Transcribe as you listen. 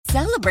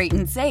Celebrate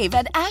and save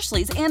at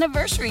Ashley's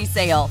Anniversary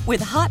Sale.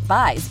 With Hot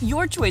Buys,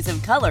 your choice of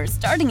colors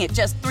starting at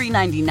just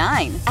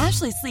 $3.99.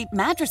 Ashley Sleep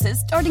mattresses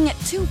starting at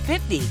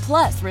 $2.50.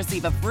 Plus,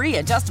 receive a free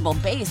adjustable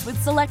base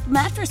with select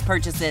mattress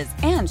purchases.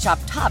 And shop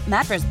top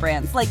mattress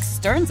brands like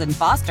Stearns &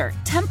 Foster,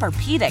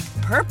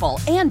 Tempur-Pedic, Purple,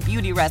 and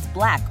Beautyrest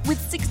Black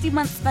with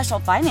 60-month special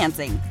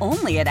financing.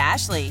 Only at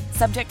Ashley.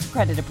 Subject to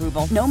credit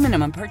approval. No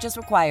minimum purchase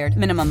required.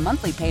 Minimum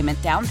monthly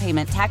payment, down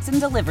payment, tax, and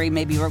delivery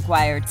may be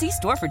required. See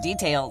store for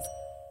details.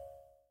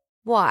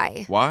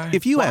 Why?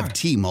 If you have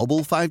T-Mobile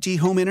 5G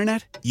home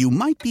internet, you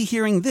might be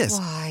hearing this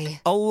Why?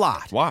 a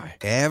lot. Why?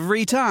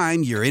 Every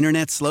time your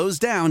internet slows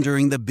down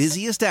during the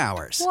busiest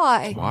hours.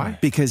 Why?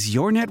 Because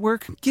your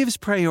network gives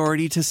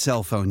priority to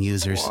cell phone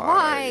users.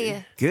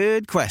 Why?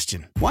 Good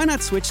question. Why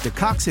not switch to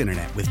Cox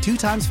Internet with 2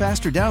 times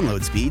faster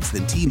download speeds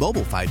than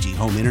T-Mobile 5G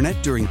home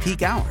internet during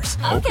peak hours?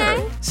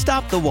 Okay.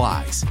 Stop the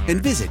whys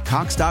and visit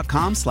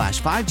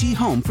cox.com/5G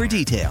home for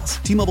details.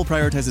 T-Mobile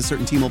prioritizes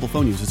certain T-Mobile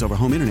phone users over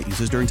home internet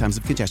users during times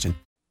of congestion.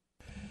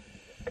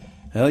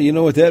 Well, you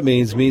know what that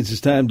means. It means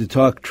it's time to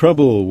talk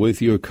trouble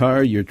with your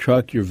car, your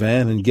truck, your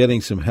van, and getting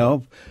some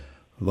help,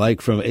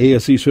 like from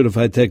ASE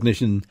certified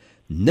technician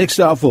Nick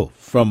Stoffel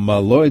from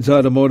Lloyd's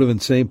Automotive in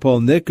St.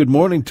 Paul. Nick, good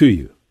morning to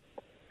you.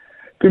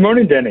 Good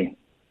morning, Denny.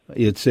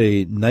 It's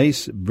a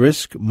nice,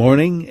 brisk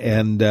morning,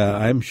 and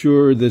I'm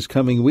sure this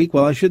coming week,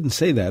 well, I shouldn't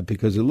say that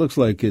because it looks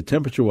like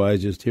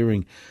temperature-wise, just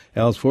hearing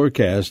Al's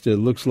forecast, it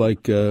looks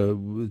like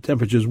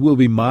temperatures will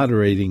be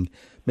moderating,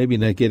 maybe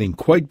not getting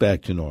quite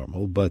back to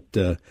normal, but,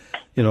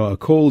 a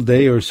cold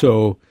day or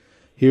so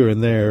here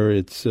and there,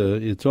 it's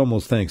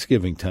almost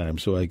Thanksgiving time,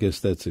 so I guess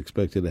that's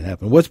expected to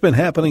happen. What's been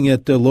happening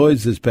at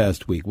Lloyd's this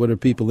past week? What are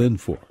people in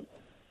for?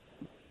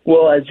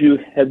 Well, as you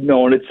have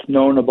known, it's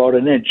known about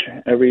an inch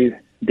every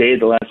day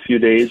the last few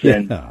days,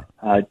 and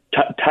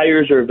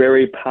tires are a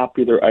very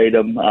popular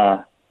item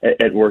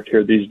at work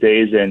here these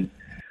days, and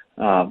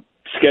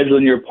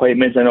scheduling your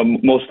appointments. I know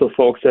most of the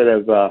folks that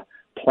have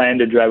planned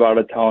to drive out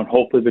of town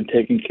hopefully been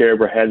taken care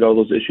of or had all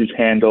those issues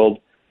handled,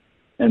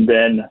 and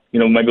then,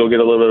 maybe we'll get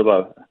a little bit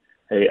of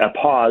a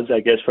pause, I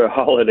guess, for a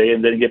holiday,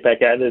 and then get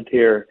back at it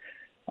here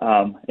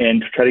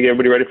and try to get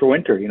everybody ready for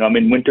winter.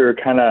 Winter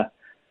kind of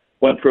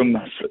went from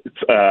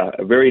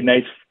a very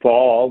nice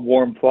fall,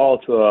 warm fall,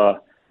 to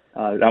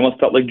it almost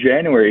felt like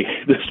January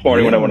this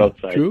morning when I went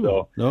outside. True.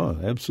 So no,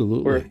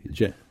 absolutely.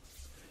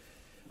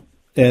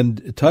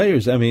 And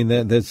tires,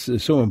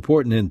 that's so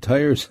important in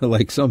tires,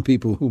 like some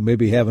people who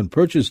maybe haven't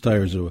purchased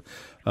tires.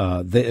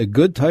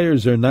 Good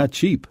tires are not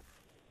cheap.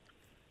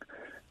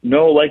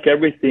 No, like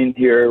everything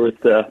here with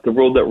the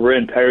world that we're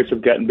in, tires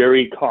have gotten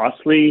very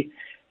costly,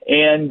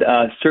 and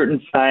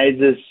certain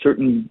sizes,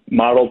 certain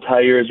model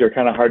tires are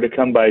kind of hard to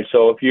come by.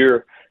 So if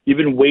you've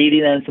been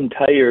waiting on some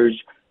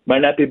tires,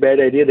 might not be a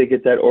bad idea to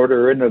get that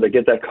order in or to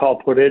get that call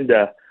put in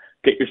to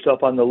get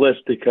yourself on the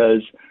list,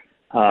 because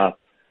I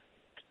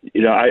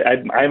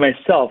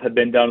myself have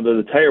been down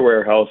to the tire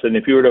warehouse, and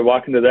if you were to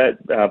walk into that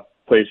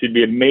place, you'd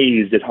be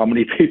amazed at how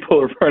many people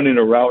are running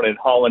around and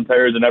hauling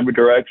tires in every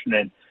direction,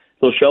 and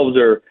those shelves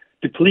are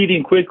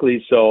depleting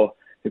quickly. So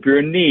if you're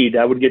in need,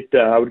 I would get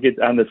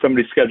on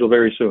somebody's schedule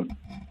very soon.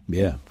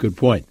 Yeah, good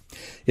point.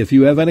 If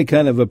you have any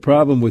kind of a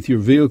problem with your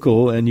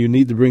vehicle and you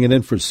need to bring it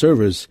in for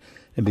service,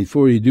 and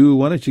before you do,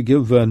 why don't you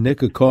give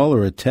Nick a call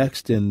or a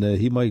text, and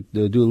he might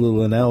do a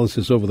little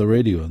analysis over the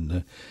radio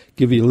and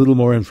give you a little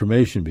more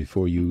information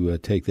before you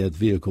take that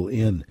vehicle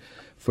in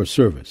for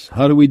service.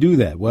 How do we do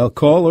that? Well,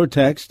 call or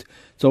text.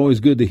 It's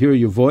always good to hear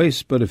your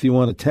voice, but if you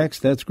want to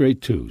text, that's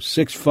great too.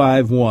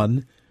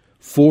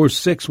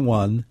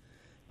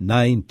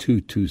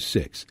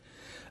 651-461-9226.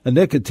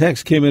 Nick, a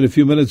text came in a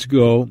few minutes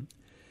ago,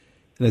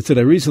 and it said,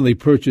 I recently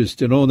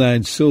purchased an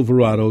 09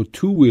 Silverado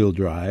two-wheel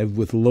drive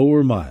with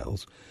lower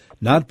miles.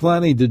 Not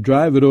planning to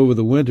drive it over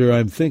the winter.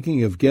 I'm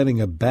thinking of getting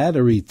a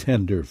battery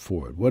tender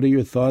for it. What are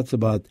your thoughts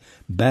about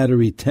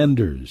battery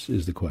tenders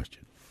is the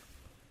question.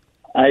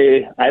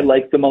 I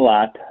like them a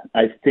lot.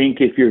 I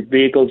think if your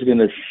vehicle is going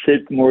to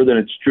sit more than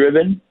it's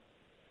driven,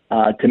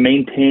 to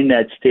maintain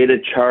that state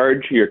of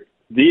charge, your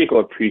vehicle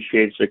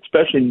appreciates,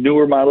 especially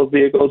newer model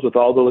vehicles with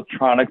all the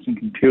electronics and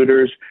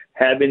computers.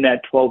 Having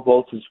that 12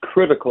 volts is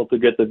critical to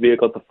get the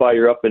vehicle to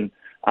fire up and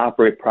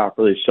operate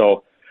properly.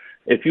 So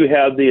if you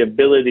have the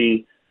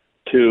ability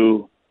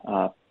to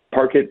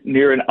park it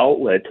near an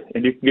outlet,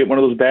 and you can get one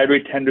of those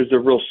battery tenders. They're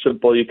real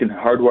simple. You can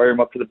hardwire them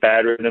up to the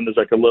battery, and then there's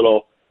like a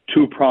little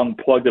 2-prong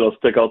plug that'll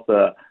stick out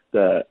the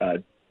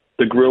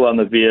grill on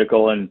the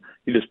vehicle, and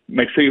you just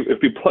make sure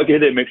if you plug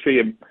it in, make sure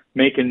you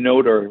make a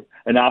note or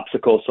an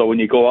obstacle, so when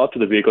you go out to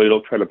the vehicle, you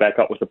don't try to back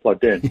out with it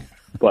plugged in.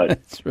 But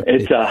right.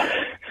 It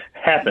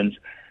happens.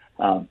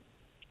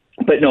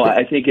 But no,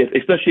 I think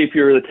especially if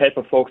you're the type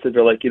of folks that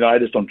are like, I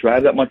just don't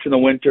drive that much in the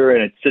winter,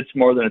 and it sits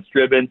more than it's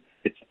driven,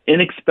 it's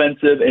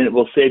inexpensive, and it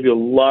will save you a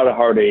lot of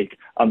heartache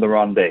on the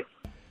wrong day.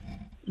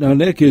 Now,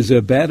 Nick, is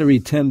a battery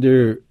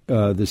tender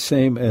the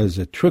same as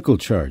a trickle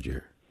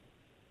charger?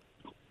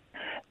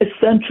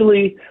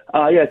 Essentially,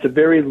 it's a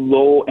very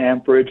low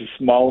amperage, a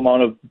small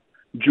amount of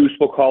juice,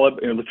 we'll call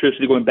it,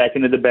 electricity going back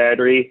into the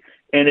battery,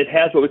 and it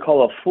has what we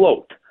call a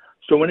float.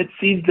 So when it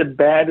sees the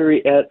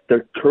battery at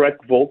the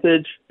correct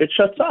voltage, it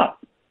shuts off.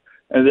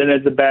 And then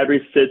as the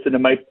battery sits, and it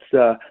might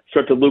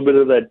start to lose a bit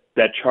of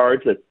that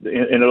charge, and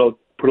it'll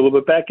put a little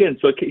bit back in.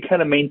 So it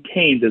kind of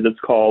maintains, as it's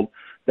called,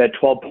 that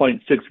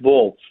 12.6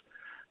 volts.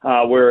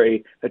 Where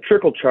a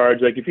trickle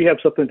charge, like if you have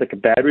something like a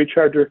battery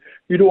charger,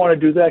 you don't want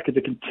to do that because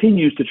it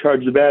continues to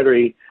charge the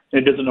battery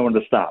and it doesn't know when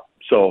to stop.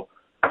 So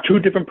two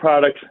different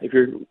products. If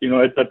you're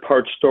at that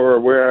parts store or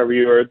wherever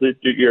you are,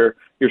 your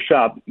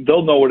shop,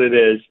 they'll know what it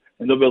is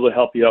and they'll be able to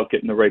help you out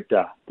getting the right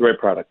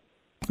product.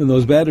 And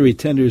those battery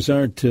tenders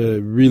aren't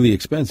really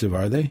expensive,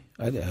 are they?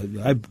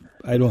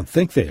 I don't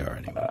think they are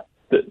anyway.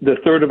 The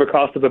third of a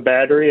cost of a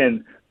battery,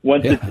 and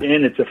once it's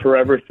in, it's a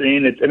forever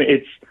thing.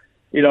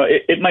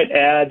 It might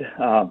add,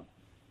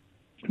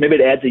 maybe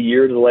it adds a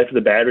year to the life of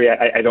the battery.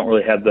 I don't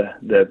really have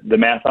the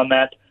math on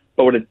that.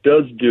 But what it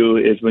does do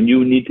is when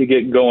you need to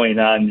get going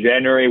on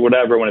January,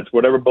 whatever, when it's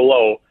whatever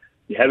below,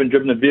 you haven't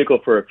driven the vehicle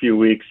for a few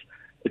weeks,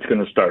 it's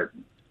going to start.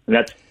 And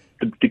that's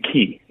the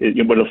key.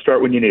 But it'll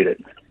start when you need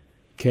it.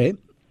 Okay.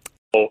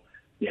 So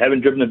you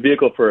haven't driven the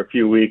vehicle for a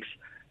few weeks,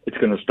 it's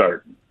going to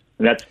start.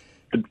 And that's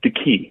the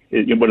key.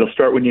 But it'll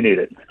start when you need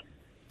it.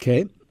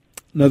 Okay.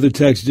 Another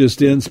text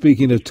just in.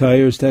 Speaking of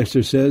tires,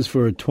 Texter says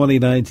for a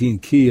 2019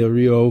 Kia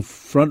Rio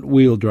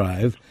front-wheel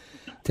drive,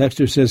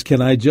 Texter says, can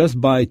I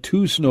just buy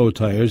 2 snow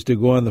tires to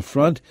go on the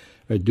front,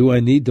 or do I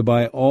need to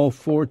buy all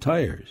 4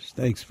 tires?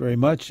 Thanks very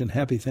much, and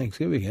happy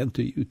Thanksgiving, and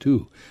to you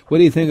too. What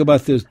do you think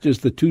about this?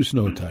 Just the 2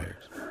 snow tires?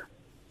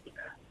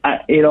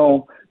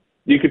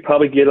 You could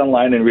probably get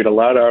online and read a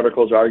lot of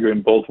articles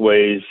arguing both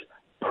ways.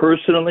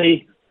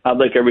 Personally, I'd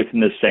like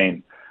everything the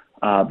same.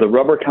 The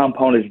rubber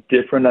compound is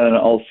different on an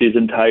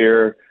all-season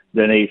tire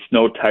than a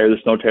snow tire. The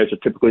snow tires are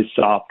typically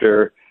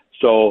softer.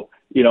 So,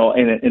 in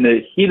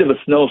the heat of a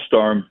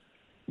snowstorm,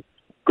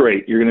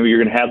 great. You're going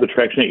to have the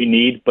traction that you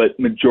need. But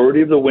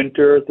majority of the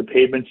winter, the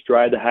pavement's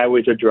dry, the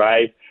highways are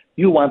dry.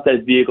 You want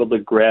that vehicle to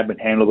grab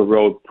and handle the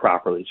road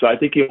properly. So I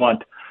think you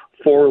want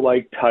 4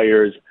 light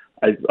tires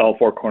at all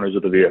 4 corners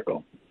of the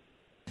vehicle.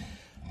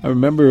 I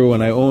remember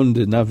when I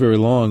owned, not very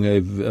long, a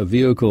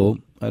vehicle.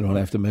 I don't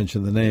have to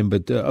mention the name,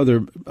 but other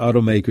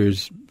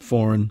automakers,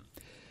 foreign,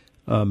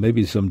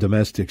 maybe some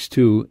domestics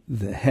too,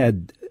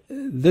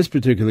 this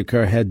particular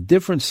car had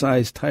different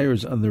size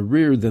tires on the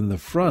rear than the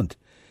front.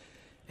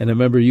 And I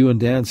remember you and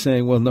Dan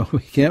saying, well, no, we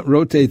can't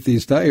rotate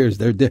these tires.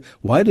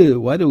 Why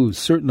do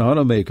certain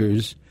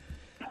automakers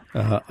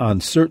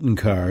on certain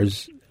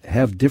cars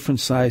have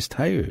different size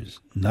tires,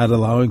 not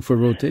allowing for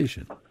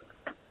rotation?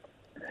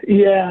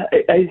 Yeah,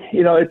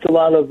 it's a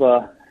lot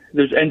of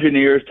there's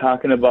engineers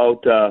talking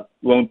about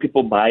when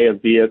people buy a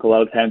vehicle, a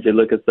lot of times they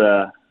look at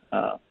the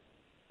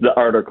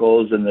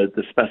articles and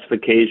the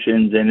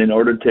specifications, and in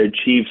order to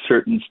achieve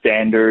certain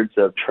standards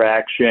of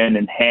traction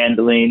and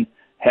handling,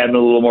 having a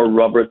little more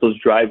rubber at those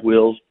drive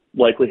wheels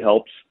likely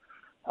helps.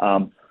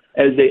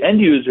 As the end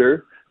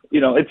user,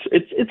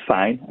 it's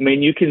fine. I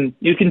mean, you can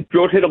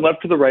rotate them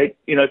left to the right,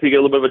 if you get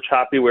a little bit of a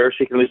choppy wear, so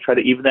you can at least try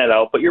to even that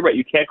out. But you're right,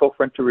 you can't go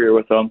front to rear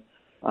with them.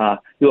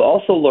 You'll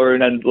also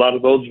learn on a lot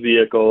of those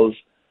vehicles,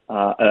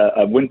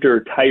 a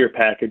winter tire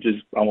package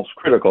is almost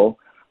critical.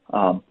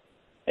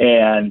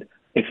 And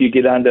if you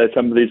get onto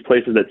some of these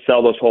places that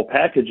sell those whole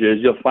packages,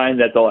 you'll find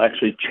that they'll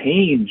actually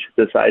change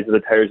the size of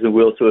the tires and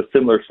wheels to a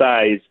similar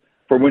size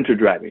for winter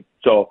driving.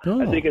 So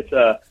I think it's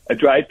a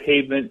dry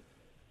pavement,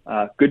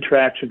 good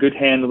traction, good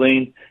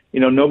handling.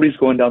 Nobody's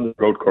going down the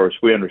road course.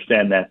 We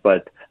understand that.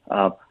 But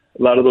a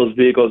lot of those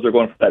vehicles are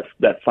going for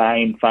that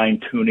fine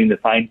tuning, the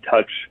fine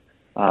touch.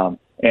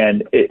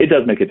 And it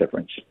does make a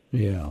difference.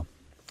 Yeah.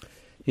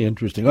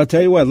 Interesting. I'll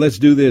tell you what, let's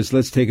do this.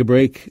 Let's take a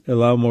break,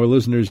 allow more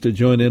listeners to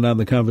join in on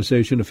the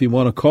conversation. If you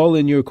want to call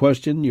in your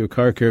question, your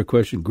car care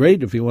question,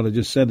 great. If you want to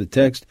just send a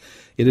text,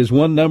 it is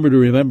one number to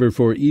remember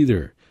for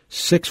either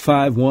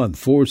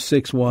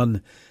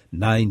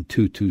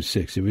 651-461-9226.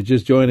 If you're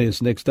just joining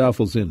us, Nick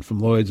Stoffelson from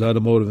Lloyd's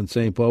Automotive in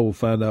St. Paul. We'll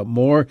find out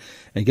more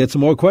and get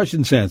some more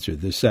questions answered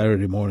this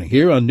Saturday morning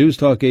here on News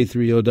Talk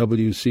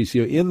 830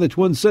 WCCO in the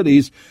Twin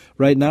Cities.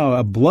 Right now,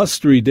 a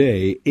blustery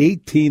day.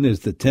 18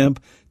 is the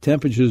temp.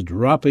 Temperatures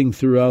dropping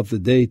throughout the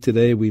day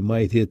today. We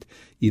might hit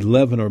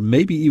 11 or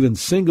maybe even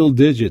single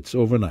digits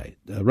overnight.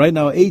 Right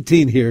now,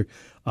 18 here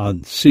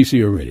on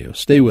CCO Radio.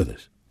 Stay with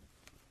us.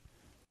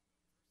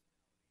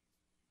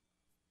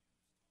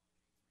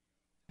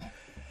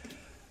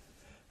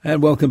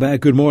 And welcome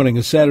back. Good morning.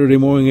 A Saturday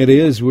morning it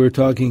is. We're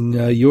talking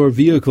your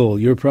vehicle,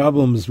 your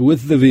problems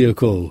with the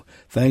vehicle.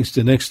 Thanks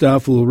to Nick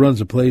Stoffel, who runs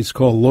a place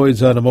called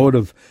Lloyd's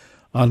Automotive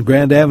on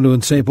Grand Avenue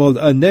in St. Paul.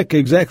 Nick,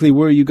 exactly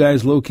where are you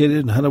guys located,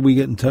 and how do we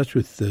get in touch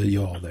with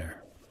you all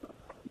there?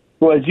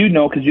 Well, as you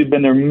know, because you've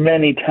been there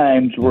many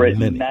times, we're at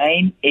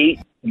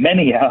 9-8,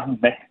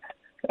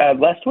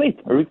 last week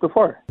or week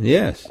before.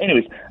 Yes.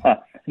 Anyways,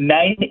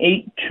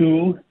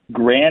 982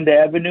 Grand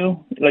Avenue,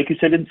 like you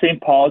said, in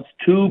St. Paul. It's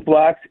 2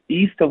 blocks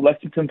east of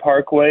Lexington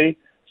Parkway.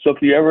 So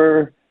if you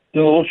ever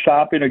do a little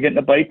shopping or getting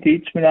a bite to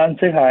eat, come on and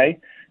say hi.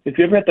 If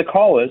you ever have to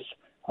call us,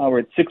 We're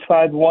at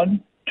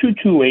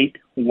 651-228-1316.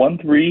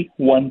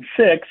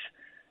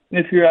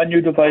 And if you're on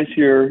your device,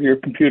 your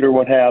computer,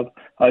 what have,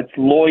 it's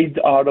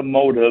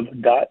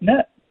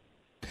lloydsautomotive.net.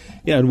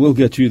 Yeah, and we'll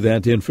get you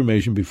that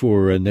information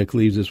before Nick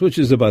leaves us, which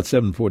is about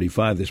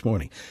 7:45 this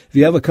morning. If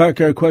you have a car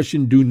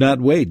question, do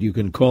not wait. You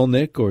can call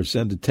Nick or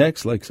send a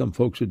text like some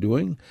folks are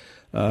doing.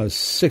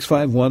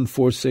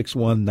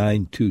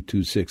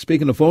 651-461-9226.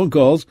 Speaking of phone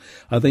calls,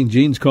 I think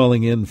Gene's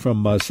calling in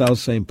from South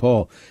St.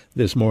 Paul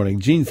this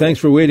morning. Gene, thanks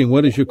for waiting.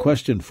 What is your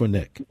question for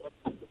Nick?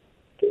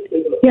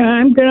 Yeah,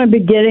 I'm going to be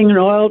getting an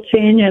oil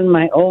change in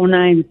my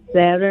 '09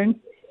 Saturn,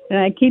 and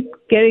I keep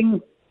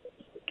getting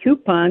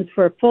coupons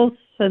for a full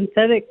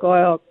synthetic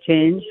oil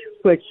change,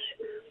 which,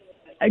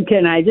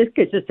 can I just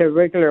get a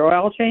regular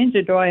oil change,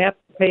 or do I have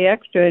to pay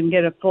extra and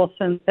get a full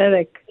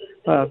synthetic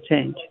oil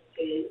change?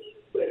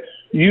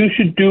 You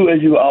should do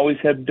as you always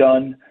have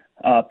done.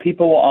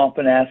 People will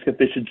often ask if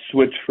they should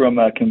switch from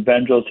a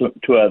conventional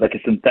to a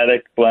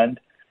synthetic blend.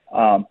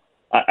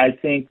 I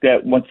think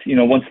that once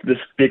this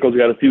vehicle's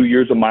got a few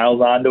years of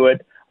miles onto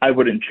it, I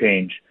wouldn't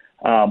change.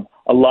 A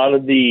lot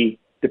of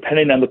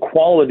depending on the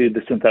quality of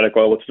the synthetic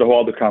oil, which is a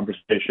whole other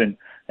conversation,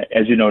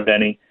 as you know,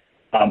 Denny,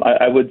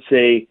 I would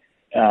say,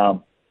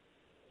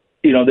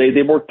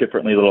 they work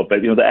differently a little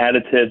bit. The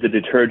additives, the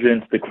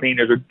detergents, the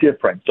cleaners are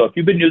different. So if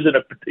you've been using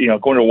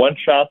going to one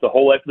shop the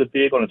whole life of the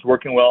vehicle and it's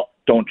working well,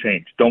 don't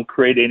change. Don't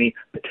create any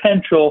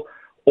potential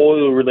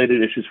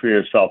oil-related issues for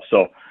yourself.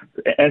 So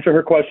to answer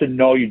her question,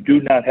 no, you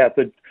do not have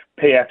to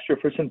pay extra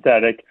for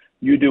synthetic.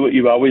 You do what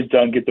you've always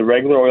done. Get the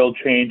regular oil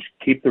change,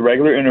 keep the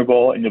regular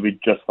interval, and you'll be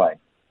just fine.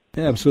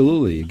 Yeah,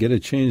 absolutely. You get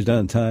it changed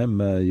on time,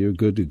 you're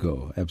good to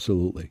go.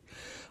 Absolutely.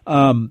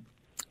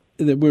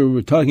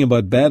 We're talking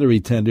about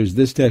battery tenders.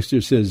 This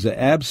texter says,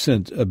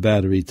 absent a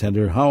battery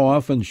tender, how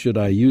often should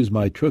I use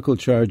my trickle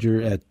charger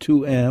at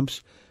 2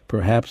 amps,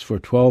 perhaps for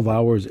 12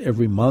 hours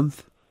every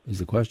month, is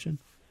the question?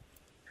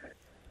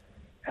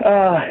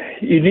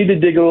 You need to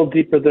dig a little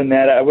deeper than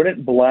that. I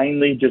wouldn't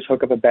blindly just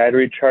hook up a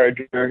battery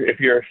charger. If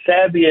you're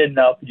savvy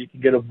enough, you can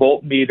get a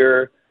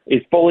voltmeter. A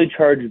fully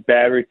charged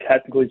battery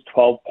technically is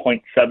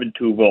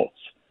 12.72 volts.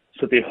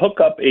 So if you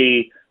hook up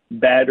a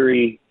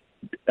battery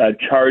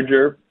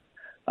charger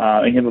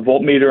and you have a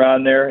voltmeter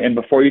on there, and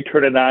before you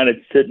turn it on,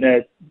 it's sitting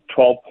at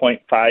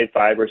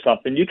 12.55 or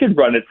something, you can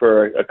run it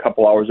for a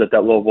couple hours at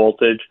that low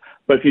voltage.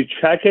 But if you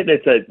check it,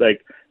 it's at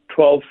like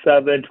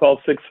 12.7,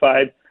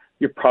 12.65,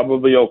 you're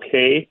probably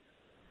okay.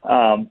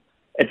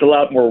 It's a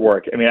lot more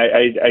work. I mean,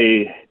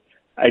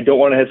 I don't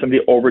want to have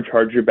somebody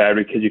overcharge your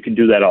battery because you can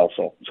do that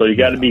also. So you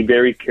got to be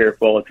very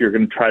careful if you're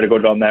going to try to go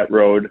down that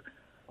road.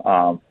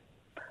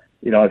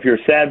 If you're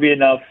savvy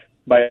enough,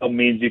 by all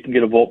means, you can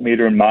get a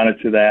voltmeter and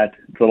monitor that.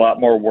 It's a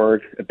lot more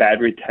work. A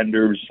battery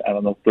tender's,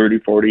 $30,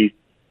 $40.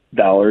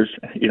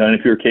 And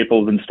if you're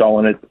capable of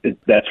installing it,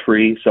 that's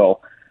free. So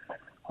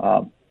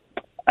I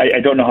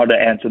don't know how to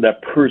answer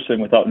that person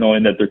without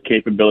knowing that their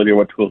capability or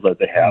what tools that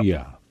they have.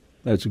 Yeah,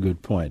 that's a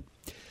good point.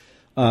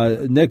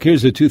 Nick,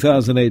 here's a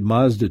 2008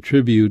 Mazda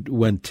Tribute.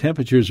 When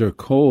temperatures are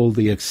cold,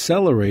 the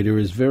accelerator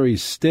is very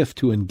stiff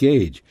to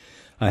engage.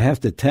 I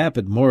have to tap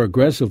it more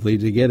aggressively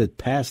to get it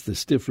past the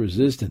stiff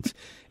resistance.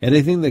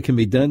 Anything that can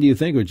be done, do you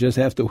think, or just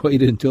have to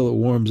wait until it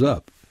warms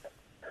up?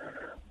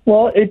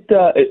 Well, it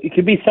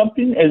could be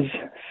something as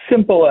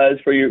simple as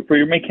for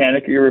your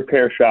mechanic or your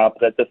repair shop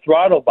that the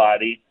throttle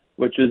body,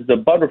 which is the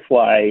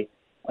butterfly,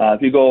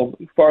 if you go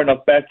far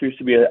enough back, there used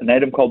to be an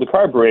item called the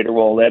carburetor.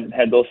 Well, they haven't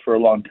had those for a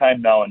long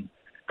time now, and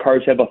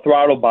cars have a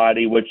throttle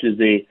body, which is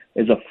a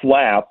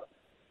flap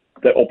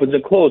that opens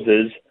and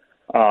closes.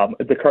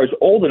 If the car's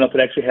old enough,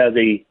 it actually has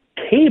a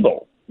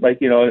cable, a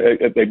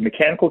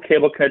mechanical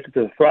cable connected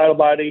to the throttle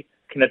body,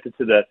 connected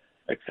to the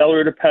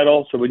accelerator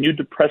pedal. So when you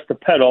depress the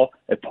pedal,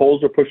 it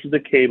pulls or pushes the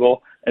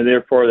cable, and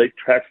therefore it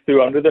tracks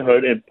through under the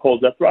hood and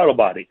pulls that throttle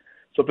body.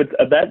 So if it's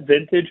of that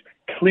vintage,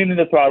 cleaning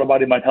the throttle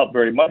body might help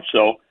very much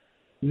so.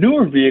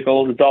 Newer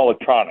vehicles, it's all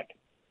electronic,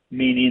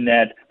 meaning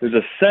that there's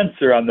a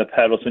sensor on the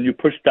pedal. So when you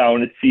push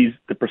down, it sees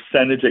the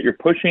percentage that you're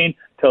pushing,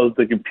 tells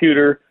the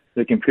computer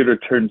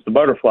turns the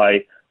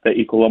butterfly the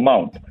equal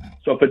amount.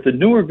 So if it's a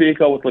newer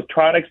vehicle with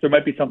electronics, there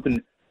might be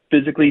something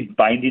physically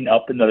binding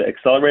up in the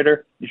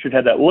accelerator. You should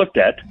have that looked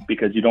at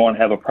because you don't want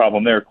to have a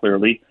problem there,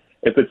 clearly.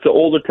 If it's the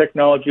older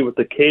technology with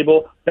the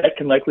cable, that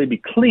can likely be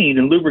cleaned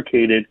and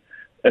lubricated,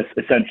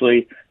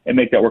 essentially, and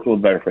make that work a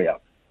little better for you.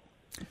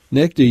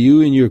 Nick, do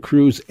you and your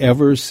crews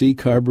ever see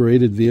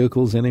carbureted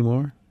vehicles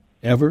anymore?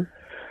 Ever?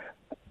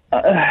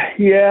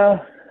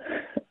 Yeah.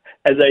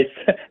 As I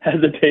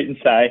hesitate and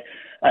sigh,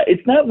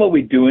 it's not what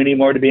we do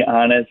anymore, to be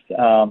honest.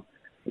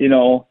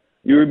 You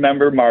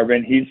remember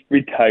Marvin, he's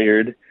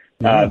retired.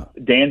 Yeah.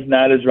 Dan's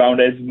not as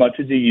around as much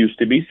as he used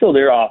to be, still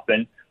there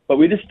often. But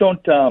we just don't,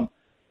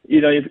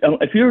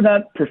 if you're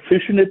not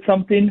proficient at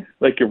something,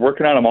 like you're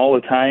working on them all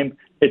the time,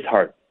 it's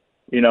hard,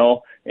 and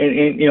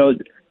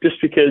just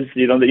because,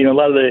 a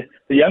lot of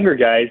the younger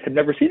guys have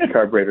never seen a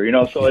carburetor,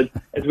 so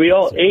as we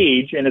all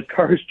age and as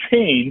cars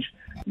change,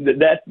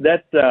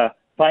 that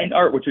fine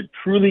art, which it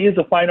truly is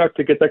a fine art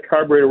to get that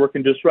carburetor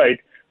working just right,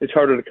 it's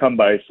harder to come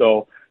by.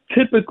 So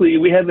typically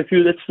we have a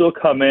few that still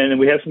come in, and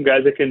we have some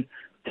guys that can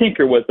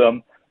tinker with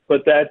them.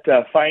 But that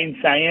fine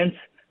science,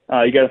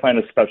 you got to find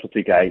a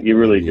specialty guy. You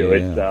really do.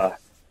 Yeah.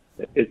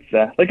 It's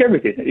like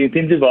everything.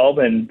 Things evolve,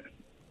 and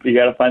you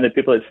got to find the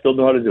people that still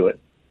know how to do it.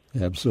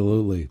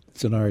 Absolutely.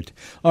 It's an art.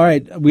 All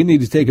right, we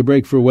need to take a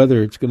break for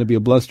weather. It's going to be a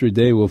blustery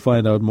day. We'll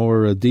find out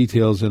more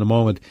details in a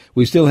moment.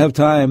 We still have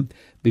time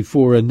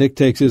before Nick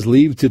takes his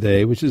leave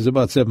today, which is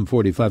about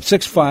 7:45.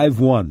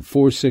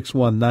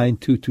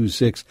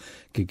 651-461-9226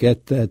 to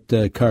get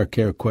that car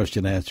care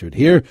question answered.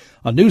 Here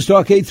on News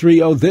Talk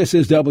 830, this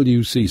is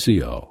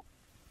WCCO.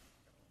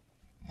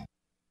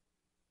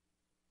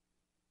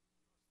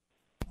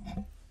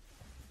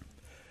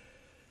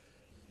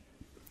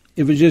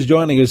 If you're just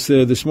joining us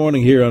this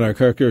morning here on our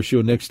Car Care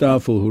Show, Nick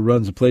Stoffel, who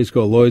runs a place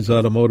called Lloyd's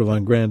Automotive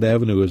on Grand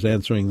Avenue, is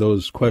answering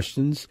those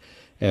questions,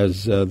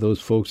 as those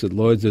folks at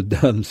Lloyd's have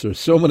done for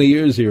so many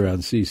years here on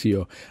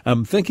CCO.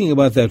 I'm thinking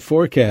about that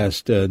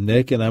forecast,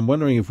 Nick, and I'm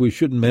wondering if we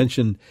shouldn't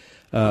mention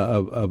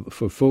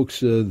for folks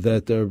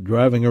that are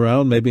driving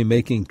around, maybe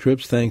making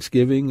trips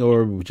Thanksgiving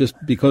or just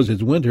because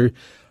it's winter,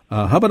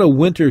 how about a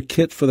winter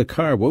kit for the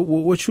car?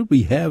 What should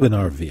we have in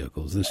our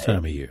vehicles this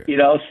time of year?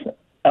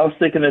 I was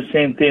thinking the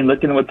same thing,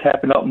 looking at what's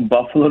happened out in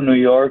Buffalo, New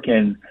York,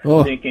 and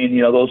thinking,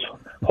 those,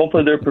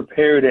 hopefully they're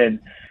prepared. And,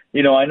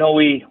 I know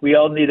we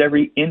all need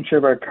every inch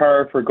of our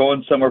car for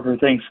going somewhere for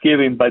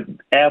Thanksgiving, but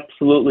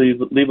absolutely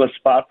leave a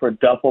spot for a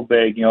duffel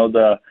bag,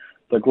 the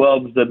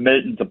gloves, the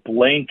mittens, a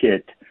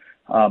blanket,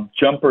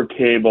 jumper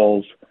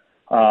cables,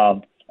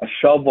 a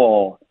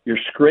shovel, your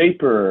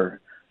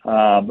scraper.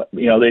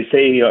 They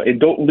say,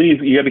 and don't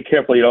leave, you got to be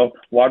careful,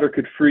 water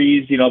could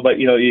freeze, but,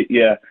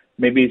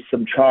 maybe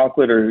some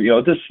chocolate or,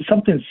 just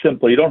something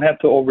simple. You don't have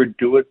to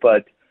overdo it,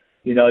 but,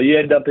 you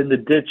end up in the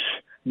ditch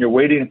and you're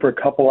waiting for a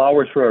couple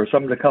hours for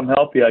someone to come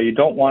help you. You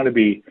don't want to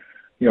be,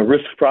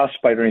 risk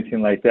frostbite or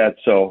anything like that.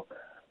 So,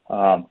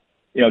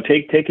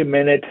 take a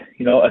minute,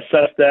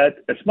 assess that.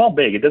 A small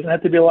bag. It doesn't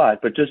have to be a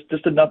lot, but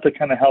just enough to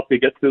kind of help you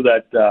get through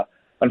that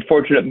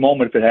unfortunate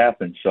moment if it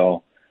happens.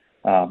 So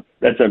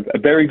that's a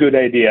very good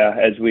idea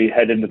as we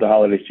head into the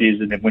holiday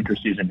season and winter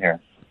season here.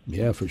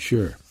 Yeah, for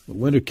sure. A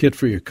winter kit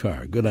for your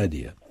car. Good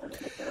idea.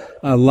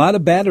 A lot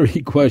of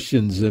battery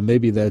questions.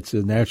 Maybe that's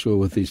natural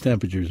with these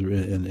temperatures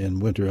in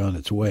winter on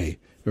its way,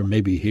 or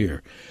maybe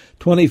here.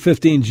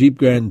 2015 Jeep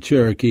Grand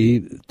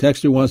Cherokee.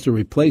 Texter wants to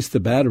replace the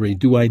battery.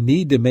 Do I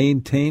need to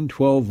maintain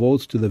 12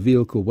 volts to the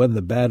vehicle when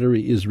the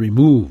battery is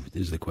removed?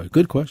 Is the question.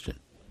 Good question.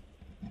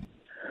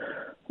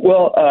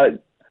 Well,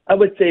 I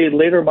would say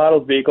later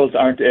model vehicles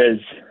aren't as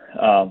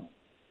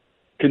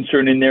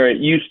concerning there. It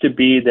used to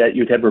be that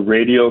you'd have a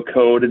radio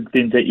code and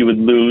things that you would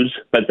lose,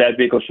 but that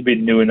vehicle should be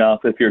new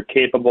enough. If you're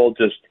capable,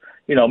 just,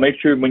 make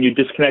sure when you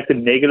disconnect the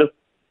negative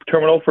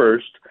terminal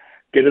first,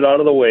 get it out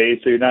of the way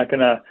so you're not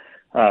going to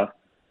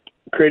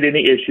create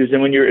any issues.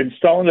 And when you're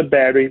installing the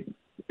battery,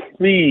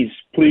 please,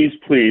 please,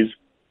 please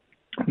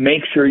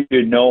make sure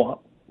you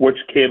know which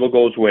cable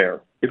goes where.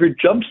 If you're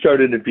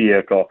jump-starting a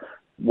vehicle,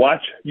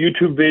 watch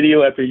YouTube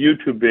video after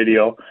YouTube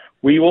video.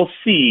 We will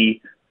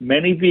see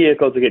many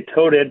vehicles that get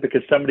towed in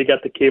because somebody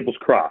got the cables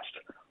crossed.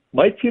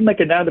 Might seem like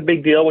not a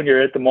big deal when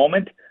you're at the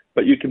moment,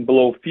 but you can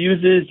blow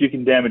fuses, you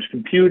can damage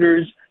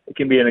computers. It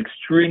can be an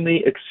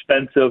extremely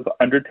expensive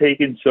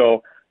undertaking.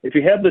 So if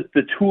you have the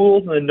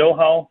tools and the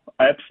know-how,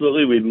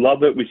 absolutely, we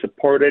love it, we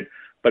support it.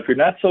 But if you're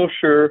not so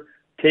sure,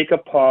 take a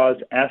pause,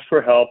 ask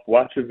for help,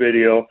 watch a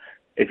video.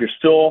 If you're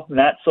still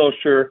not so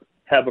sure,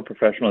 have a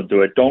professional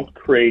do it. Don't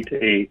create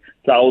a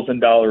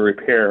 $1,000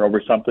 repair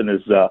over something as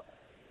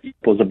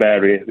equals a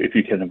battery if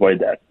you can avoid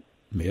that.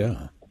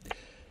 Yeah.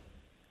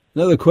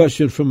 Another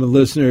question from the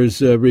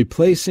listeners,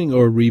 replacing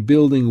or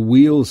rebuilding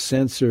wheel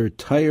sensor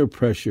tire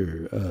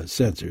pressure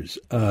sensors.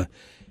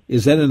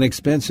 Is that an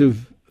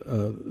expensive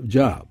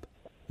job,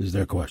 is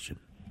their question.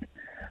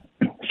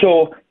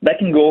 So that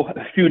can go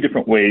a few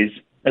different ways.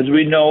 As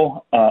we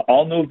know,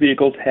 all new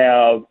vehicles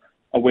have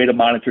a way to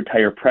monitor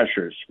tire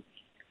pressures.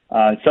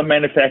 Some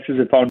manufacturers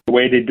have found a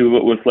way to do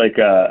it with like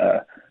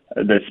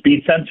the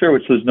speed sensor,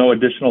 which there's no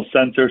additional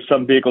sensor.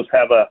 Some vehicles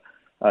have a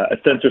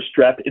sensor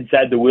strap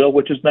inside the wheel,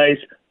 which is nice,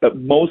 but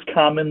most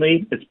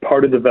commonly it's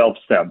part of the valve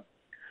stem.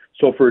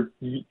 So for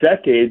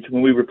decades,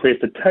 when we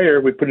replaced a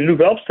tire, we put a new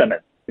valve stem in.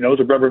 It was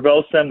a rubber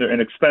valve stem. They're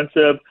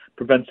inexpensive,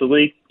 prevents a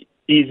leak,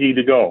 easy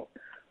to go.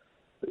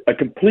 A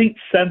complete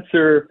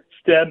sensor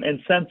stem and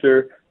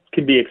sensor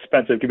can be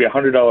expensive. It can be a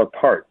 $100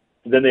 part.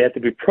 Then they have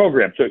to be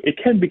programmed. So it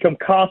can become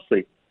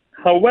costly.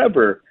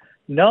 However,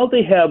 now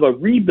they have a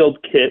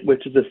rebuild kit,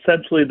 which is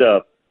essentially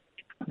the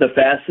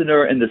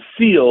fastener and the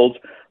seals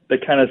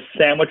that kind of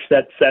sandwich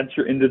that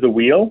sensor into the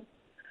wheel.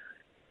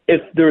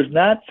 If there's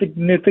not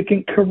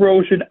significant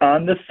corrosion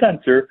on the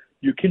sensor,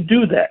 you can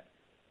do that.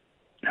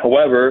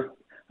 However,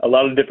 a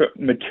lot of different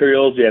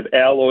materials, you have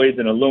alloys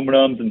and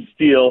aluminums and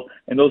steel,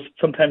 and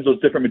sometimes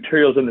those different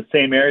materials in the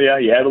same area,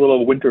 you add a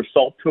little winter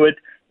salt to it,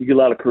 you get a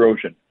lot of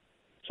corrosion.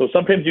 So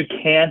sometimes you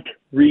can't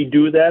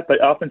redo that,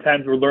 but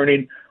oftentimes we're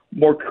learning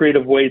more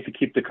creative ways to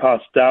keep the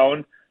cost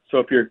down. So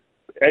if you're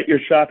at your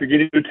shop, you're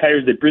getting new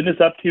tires, they bring this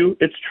up to you,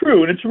 it's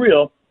true and it's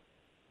real.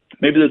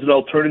 Maybe there's an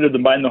alternative to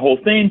buying the whole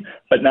thing,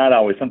 but not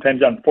always.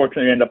 Sometimes,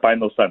 unfortunately, you end up buying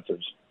those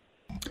sensors.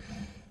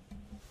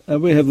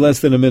 We have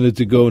less than a minute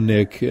to go,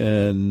 Nick,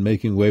 and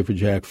making way for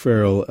Jack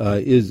Farrell.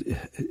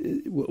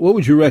 What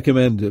would you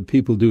recommend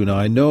people do? Now,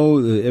 I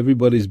know that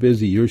everybody's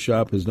busy. Your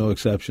shop is no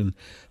exception.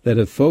 That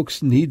if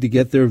folks need to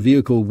get their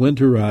vehicle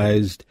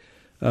winterized,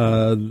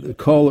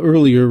 call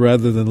earlier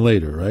rather than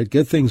later, right?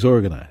 Get things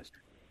organized.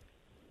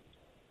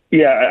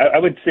 Yeah, I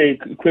would say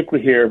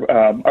quickly here,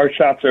 our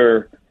shops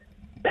are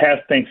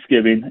past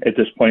Thanksgiving at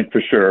this point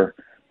for sure.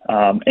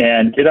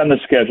 And get on the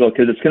schedule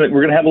because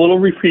we're gonna have a little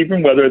reprieve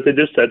in weather, as I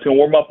just said. It's gonna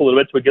warm up a little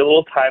bit, so we get a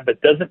little time, but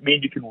it doesn't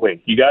mean you can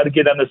wait. You got to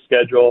get on the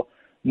schedule.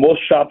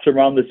 Most shops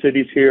around the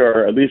cities here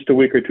are at least a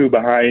week or two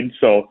behind,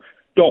 so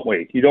don't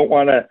wait. You don't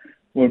want to.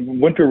 When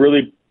winter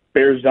really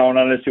bears down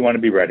on us, you want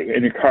to be ready,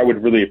 and your car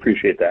would really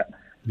appreciate that.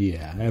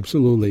 Yeah,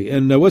 absolutely.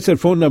 And what's that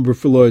phone number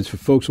for Lloyd's for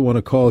folks who want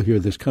to call here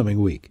this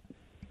coming week?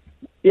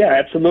 Yeah,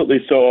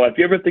 absolutely. So if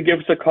you ever have to give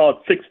us a call,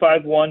 it's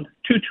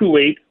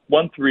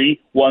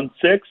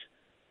 651-228-1316.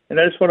 And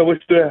I just want to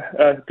wish you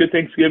a good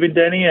Thanksgiving,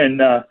 Denny, and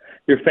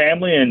your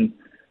family, and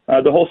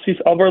the whole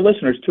all of our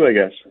listeners, too, I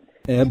guess.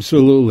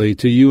 Absolutely.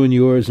 To you and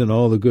yours and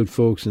all the good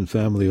folks and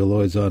family of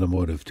Lloyd's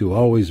Automotive, too.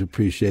 Always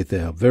appreciate the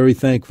help. Very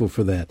thankful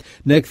for that.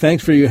 Nick,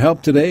 thanks for your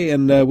help today,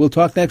 and we'll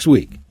talk next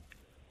week.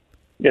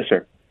 Yes,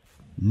 sir.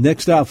 Nick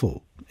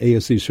Stoffel,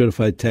 ASE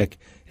Certified Tech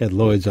at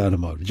Lloyd's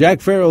Automotive. Jack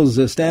Farrell's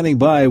standing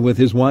by with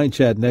his wine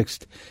chat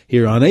next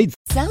here on 8.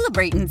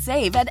 Celebrate and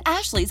save at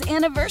Ashley's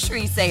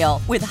Anniversary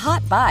Sale. With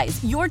Hot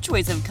Buys, your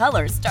choice of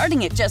colors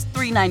starting at just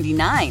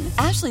 $3.99.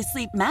 Ashley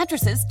Sleep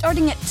mattresses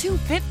starting at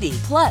 $2.50.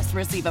 Plus,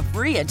 receive a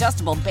free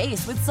adjustable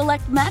base with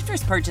select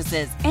mattress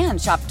purchases. And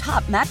shop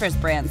top mattress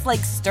brands like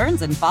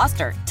Stearns &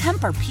 Foster,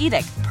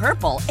 Tempur-Pedic,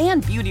 Purple,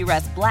 and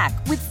Beautyrest Black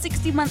with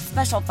 60-month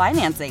special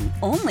financing.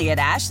 Only at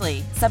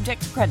Ashley.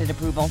 Subject to credit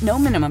approval. No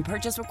minimum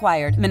purchase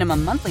required.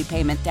 Minimum monthly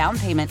payment, down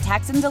payment,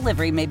 tax, and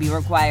delivery may be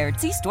required.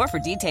 See store for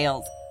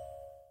details.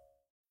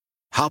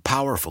 How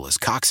powerful is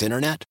Cox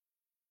Internet?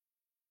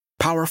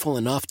 Powerful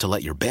enough to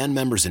let your band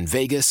members in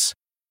Vegas,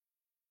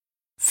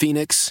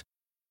 Phoenix,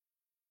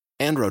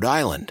 and Rhode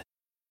Island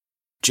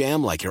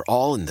jam like you're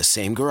all in the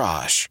same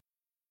garage.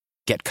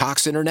 Get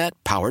Cox Internet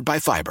powered by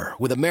fiber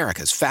with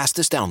America's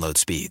fastest download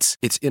speeds.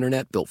 It's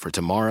internet built for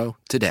tomorrow,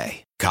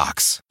 today.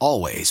 Cox,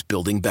 always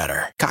building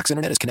better. Cox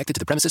Internet is connected to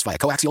the premises via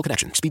coaxial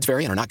connection. Speeds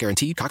vary and are not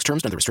guaranteed. Cox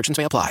terms and other restrictions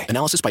may apply.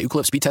 Analysis by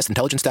Ookla Speed Test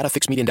Intelligence Data.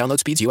 Fixed median download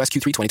speeds. US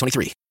Q3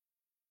 2023.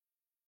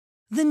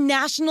 The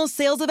national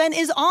sales event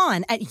is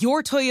on at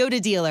your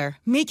Toyota dealer,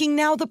 making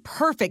now the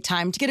perfect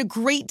time to get a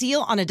great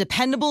deal on a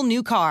dependable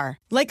new car.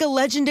 Like a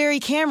legendary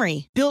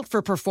Camry, built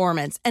for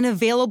performance and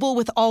available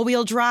with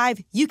all-wheel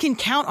drive, you can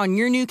count on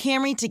your new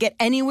Camry to get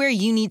anywhere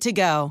you need to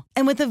go.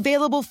 And with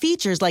available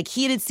features like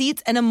heated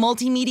seats and a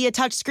multimedia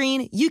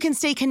touchscreen, you can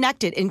stay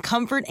connected in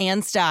comfort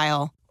and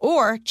style.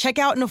 Or check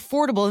out an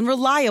affordable and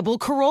reliable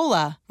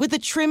Corolla with a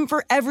trim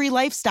for every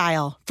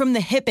lifestyle. From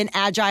the hip and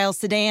agile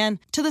sedan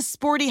to the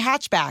sporty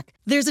hatchback,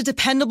 there's a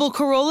dependable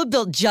Corolla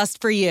built just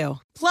for you.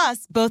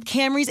 Plus, both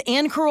Camrys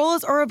and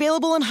Corollas are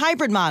available in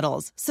hybrid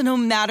models, so no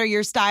matter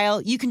your style,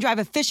 you can drive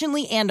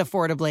efficiently and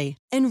affordably.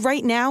 And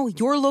right now,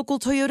 your local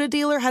Toyota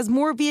dealer has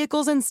more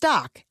vehicles in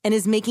stock and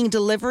is making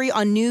delivery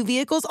on new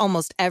vehicles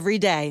almost every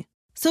day.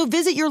 So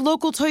visit your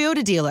local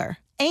Toyota dealer.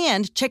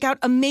 And check out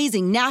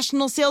amazing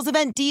national sales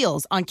event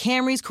deals on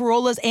Camrys,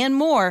 Corollas, and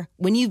more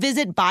when you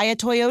visit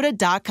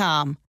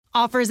buyatoyota.com.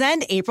 Offers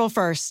end April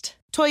 1st.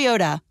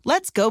 Toyota,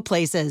 let's go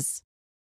places.